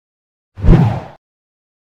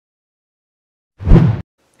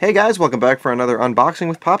Hey guys, welcome back for another unboxing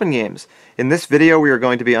with POPnGAMES. In this video we are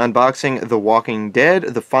going to be unboxing The Walking Dead,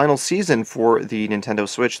 the final season for the Nintendo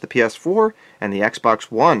Switch, the PS4, and the Xbox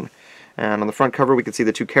One. And on the front cover we can see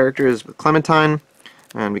the two characters with Clementine,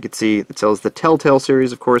 and we can see it tells the Telltale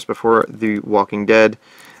series, of course, before The Walking Dead.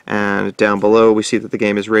 And down below we see that the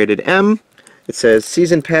game is rated M. It says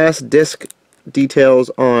Season Pass disc details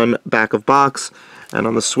on back of box, and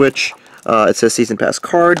on the Switch it says Season Pass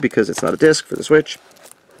card because it's not a disc for the Switch.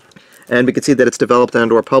 And we can see that it's developed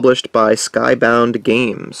and or published by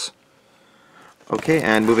POPnGAMES. Okay,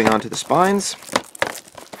 and moving on to the spines.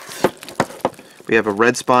 We have a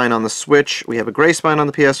red spine on the Switch, we have a gray spine on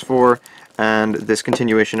the PS4, and this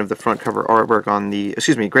continuation of the front cover artwork on the,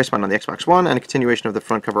 gray spine on the Xbox One, and a continuation of the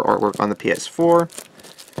front cover artwork on the PS4.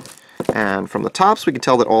 And from the tops, we can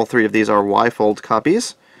tell that all three of these are Y-fold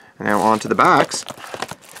copies. And now on to the backs.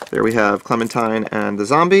 There we have Clementine and the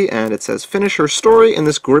zombie, and it says, finish her story in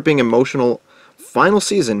this gripping, emotional final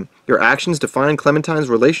season. Your actions define Clementine's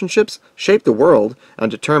relationships, shape the world,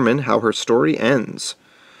 and determine how her story ends.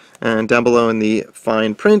 And down below in the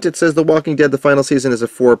fine print, it says The Walking Dead, the final season is a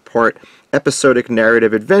 4-part episodic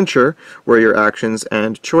narrative adventure where your actions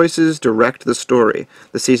and choices direct the story.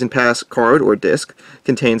 The Season Pass card, or disc,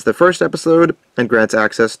 contains the first episode and grants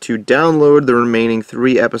access to download the remaining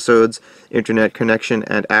 3 episodes, internet connection,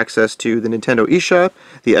 and access to the Nintendo eShop,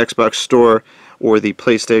 the Xbox Store, or the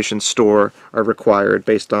PlayStation Store are required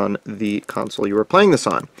based on the console you are playing this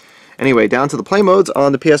on. Anyway, down to the play modes.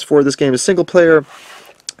 On the PS4, this game is single player,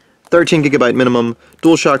 13GB minimum,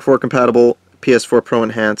 DualShock 4 compatible, PS4 Pro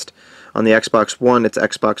enhanced. On the Xbox One, it's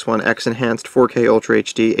Xbox One X enhanced, 4K Ultra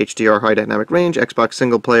HD, HDR high dynamic range, Xbox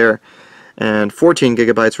single player, and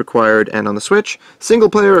 14GB required. And on the Switch, single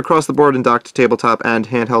player across the board in docked tabletop and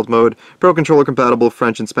handheld mode, Pro Controller compatible,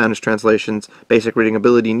 French and Spanish translations, basic reading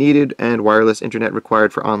ability needed, and wireless internet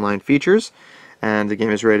required for online features. And the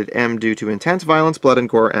game is rated M due to intense violence, blood and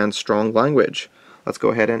gore, and strong language. Let's go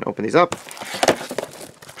ahead and open these up.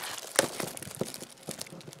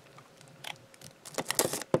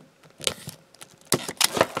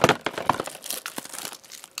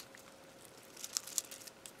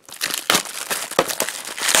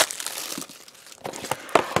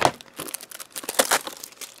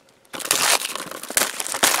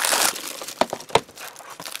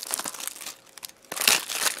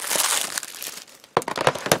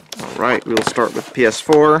 Alright, we'll start with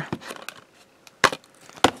PS4.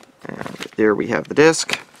 And there we have the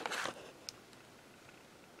disc.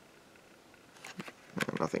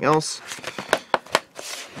 And nothing else.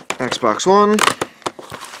 Xbox One.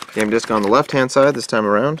 Game disc on the left-hand side this time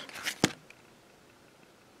around.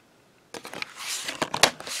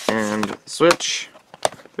 And Switch.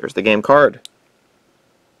 There's the game card.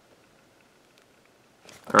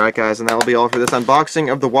 Alright guys, and that will be all for this unboxing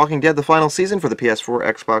of The Walking Dead, the final season for the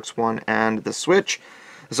PS4, Xbox One, and the Switch.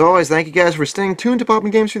 As always, thank you guys for staying tuned to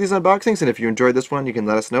POPnGAMES for these unboxings, and if you enjoyed this one, you can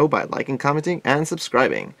let us know by liking, commenting, and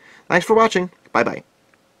subscribing. Thanks for watching. Bye-bye.